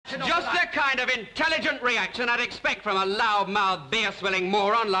just the kind of intelligent reaction I'd expect from a loud-mouthed, beer-swilling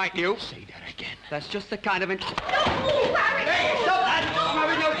moron like you. Say that again. That's just the kind of... No, Harry! Hey, stop that! I'm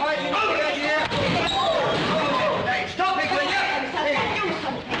having no fighting here. Hey, stop it, will you?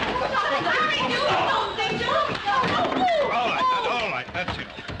 All right, that's it.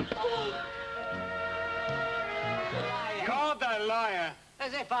 Called the liar.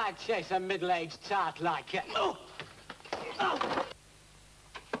 As if I'd chase a middle-aged tart like you. Oh. Oh.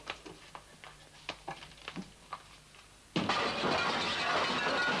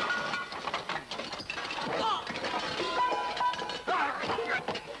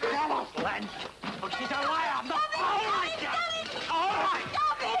 Come on, Glenn. Oh, she's a liar. I'm not... All right, all right.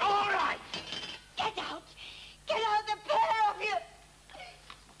 Stop it! All right. Get out! Get out, the pair of you!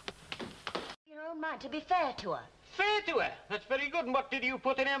 Your own mind, to be fair to her. Fair to her. That's very good. And what did you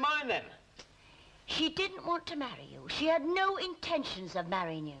put in her mind, then? She didn't want to marry you. She had no intentions of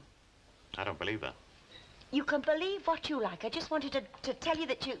marrying you. I don't believe her. You can believe what you like. I just wanted to tell you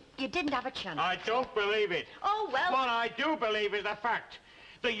that you didn't have a chance. I don't believe it. Oh, well... What I do believe is the fact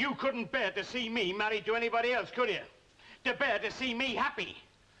that you couldn't bear to see me married to anybody else, could you? To bear to see me happy.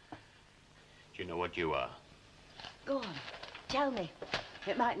 Do you know what you are? Go on. Tell me.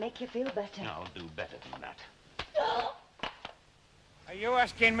 It might make you feel better. I'll do better than that. Are you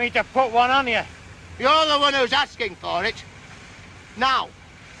asking me to put one on you? You're the one who's asking for it. Now,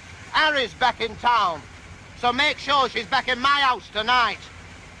 Harry's back in town, so make sure she's back in my house tonight,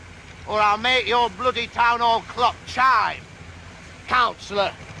 or I'll make your bloody town hall clock chime.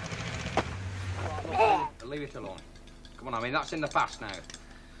 Councillor. Leave it alone. Come on, I mean, that's in the past now.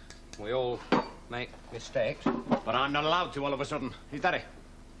 We all make mistakes. But I'm not allowed to all of a sudden. Is that it?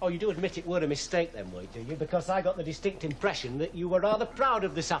 Oh, you do admit it were a mistake then, do you? Because I got the distinct impression that you were rather proud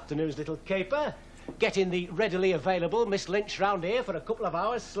of this afternoon's little caper. Getting the readily available Miss Lynch round here for a couple of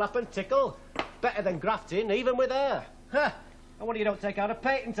hours, slap and tickle. Better than grafting, even with her. Huh. I wonder you don't take out a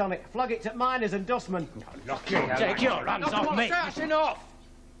patent on it. Flog it at miners and dustmen. Look, you Take your hands off me. That's enough!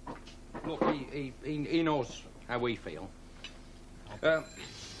 Look, he knows how we feel. I'm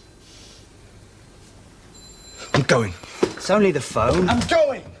going. It's only the phone. I'm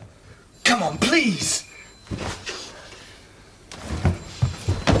going! Come on, please!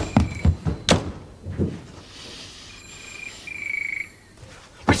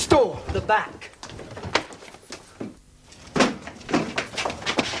 Which door? The back.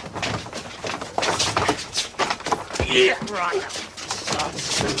 Yeah, right.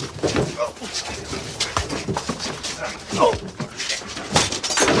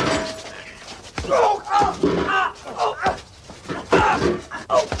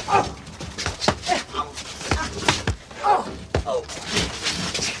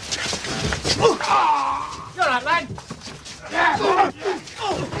 You're right, lad.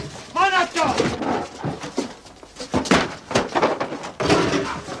 Mind that door!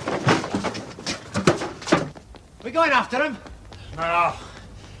 We're going after him.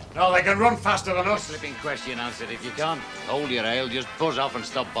 No, they can run faster than us. Slipping question answered. If you can't hold your ale, just buzz off and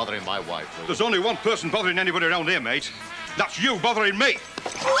stop bothering my wife. There's only one person bothering anybody around here, mate. That's you bothering me.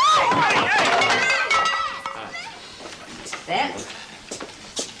 There.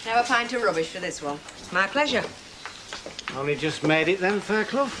 Now a pint of rubbish for this one. My pleasure. Only just made it then,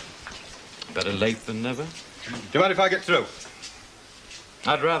 Fairclough? Better late than never. Do you mind if I get through?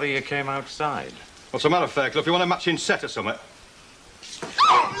 I'd rather you came outside. What's the matter, Fairclough? You want a matching set or something?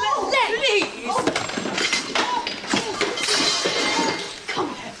 Please!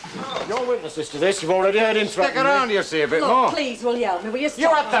 You're witnesses to this. You've already heard him threaten Stick around, you see, a bit Look, more. please, will you help me? Will you stop? You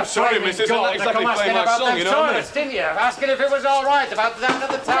had that sorry, flaming missus, gall I'm not to come exactly asking playing my about song, them you know what I mean? toilets, didn't you? Asking if it was all right about down at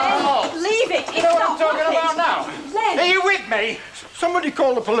the town hall. Leave it. You know what I'm talking about now? Len. Are you with me? Somebody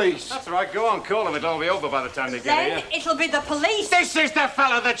call the police. That's right, go on, call him. It'll all be over by the time they get Len, here. it'll be the police. This is the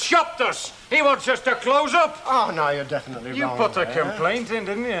fella that shopped us. He wants us to close up. Oh, no, you're definitely You wrong. put a there. complaint in,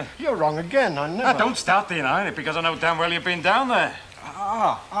 didn't you? You're wrong again, I never... Now, don't start denying it, because I know damn well you've been down there.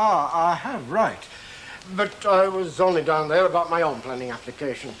 I have, right. But I was only down there about my own planning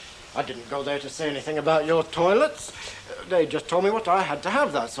application. I didn't go there to say anything about your toilets. They just told me what I had to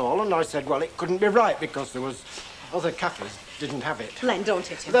have, that's all. And I said, well, it couldn't be right because there was other cafes didn't have it. Len, don't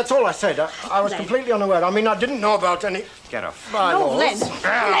hit him. That's all I said. I was Len. completely unaware. I mean, I didn't know about any... Get off. No, bylaws. Len.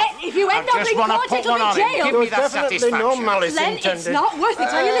 Len, if you end up in court, it'll be jail. There was definitely no malice Len, intended. it's not worth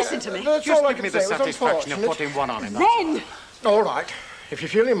it. Will you listen to me? That's Just all I give me can the say. It was satisfaction of unfortunate. putting one on him. Len! All right. If you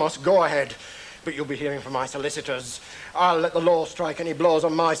feel you must, go ahead. But you'll be hearing from my solicitors. I'll let the law strike any blows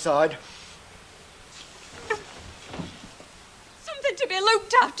on my side. Something to be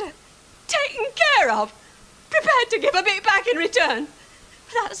looked after, taken care of, prepared to give a bit back in return.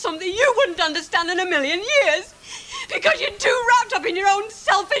 That's something you wouldn't understand in a million years. Because you're too wrapped up in your own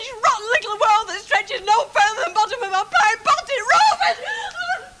selfish, rotten little world that stretches no further than the bottom of a pine potted roof.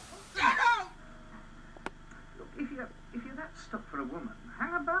 Look, if you're that stuck for a woman,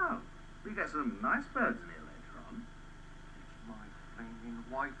 hang about. We get some nice birds in here later on. It's my flaming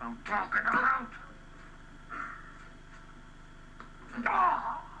wife I'm talking about.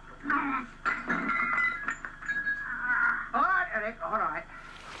 All right, Eric, all right.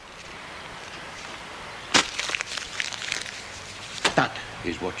 That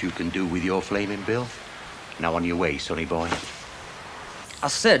is what you can do with your flaming bill. Now on your way, sonny boy. I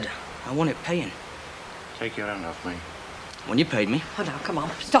said I want it paying. Take your hand off me. When you paid me. Oh, now, come on.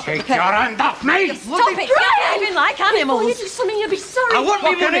 Stop it. Take your hand off me! Stop it. You're behaving like animals. If you do something, you'll be sorry. I want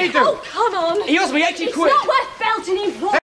me money. Oh, come on. He owes me 80 it's quid. It's not worth belting him for.